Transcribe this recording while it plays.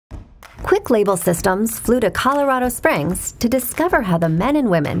Quick Label Systems flew to Colorado Springs to discover how the men and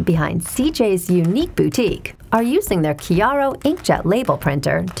women behind CJ's unique boutique are using their Kiaro inkjet label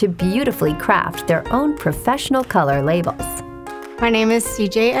printer to beautifully craft their own professional color labels. My name is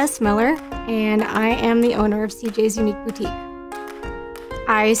CJ S. Miller, and I am the owner of CJ's Unique Boutique.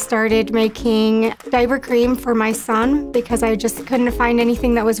 I started making diaper cream for my son because I just couldn't find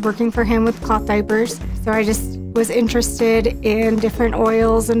anything that was working for him with cloth diapers. So I just was interested in different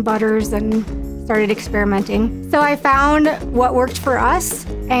oils and butters and started experimenting. So I found what worked for us,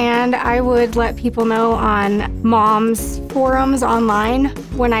 and I would let people know on moms forums online.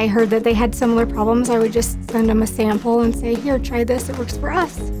 When I heard that they had similar problems, I would just send them a sample and say, here, try this, it works for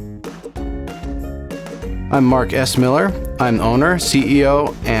us. I'm Mark S. Miller. I'm owner,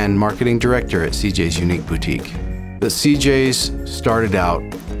 CEO, and marketing director at CJ's Unique Boutique. The CJ's started out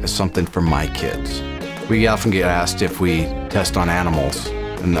as something for my kids. We often get asked if we test on animals,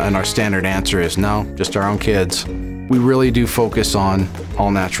 and our standard answer is no, just our own kids. We really do focus on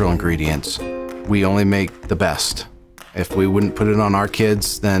all natural ingredients. We only make the best. If we wouldn't put it on our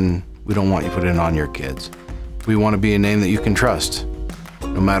kids, then we don't want you putting it on your kids. We want to be a name that you can trust.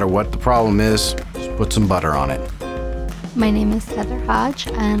 No matter what the problem is, just put some butter on it. My name is Heather Hodge,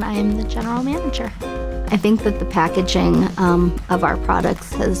 and I am the general manager. I think that the packaging of our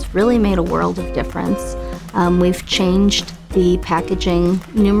products has really made a world of difference. We've changed the packaging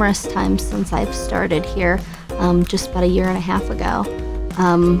numerous times since I've started here, just about a year and a half ago,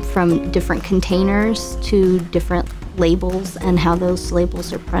 from different containers to different labels and how those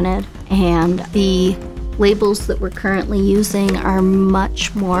labels are printed. And the labels that we're currently using are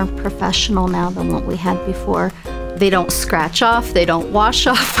much more professional now than what we had before. They don't scratch off, they don't wash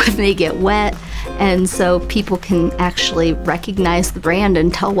off when they get wet, and so people can actually recognize the brand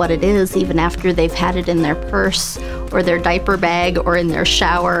and tell what it is even after they've had it in their purse or their diaper bag or in their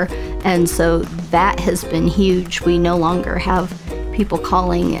shower. And so that has been huge. We no longer have people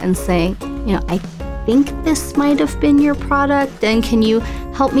calling and saying, you know, I think this might have been your product, and can you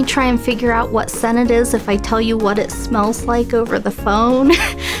help me try and figure out what scent it is if I tell you what it smells like over the phone?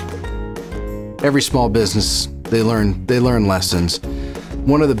 Every small business, they learn lessons.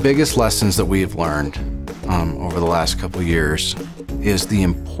 One of the biggest lessons that we have learned over the last couple of years is the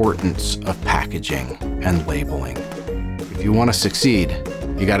importance of packaging and labeling. If you want to succeed,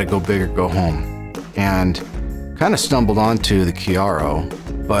 you got to go big or go home. And kind of stumbled onto the Kiaro,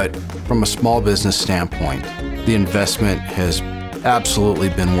 but from a small business standpoint, the investment has absolutely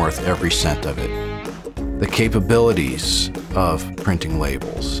been worth every cent of it. The capabilities of printing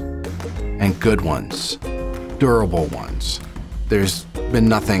labels, and good ones, durable ones. There's been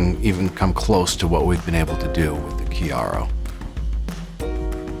nothing even come close to what we've been able to do with the Kiaro.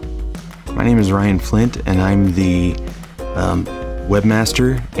 My name is Ryan Flint, and I'm the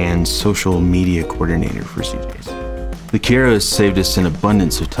webmaster and social media coordinator for CJ's. The Kiaro has saved us an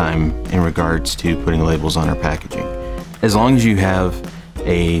abundance of time in regards to putting labels on our packaging. As long as you have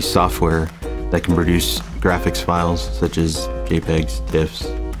a software that can produce graphics files such as JPEGs,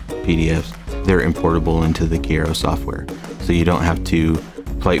 TIFFs, PDFs, they're importable into the Kiaro software. So you don't have to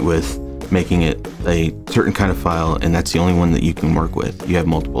fight with making it a certain kind of file, and that's the only one that you can work with. You have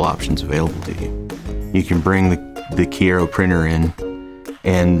multiple options available to you. You can bring the Kiaro printer in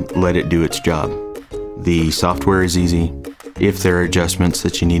and let it do its job. The software is easy. If there are adjustments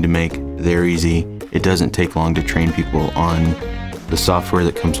that you need to make, they're easy. It doesn't take long to train people on the software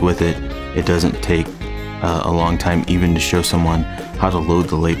that comes with it. It doesn't take a long time even to show someone how to load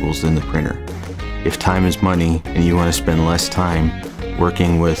the labels in the printer. If time is money and you want to spend less time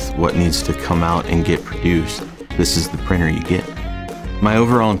working with what needs to come out and get produced, this is the printer you get. My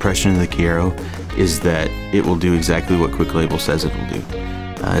overall impression of the Kiaro is that it will do exactly what Quick Label says it will do.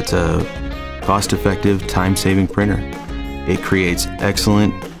 It's a cost-effective, time-saving printer. It creates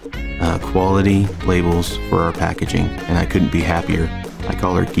excellent quality labels for our packaging, and I couldn't be happier. I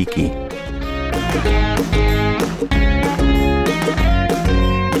call her geeky.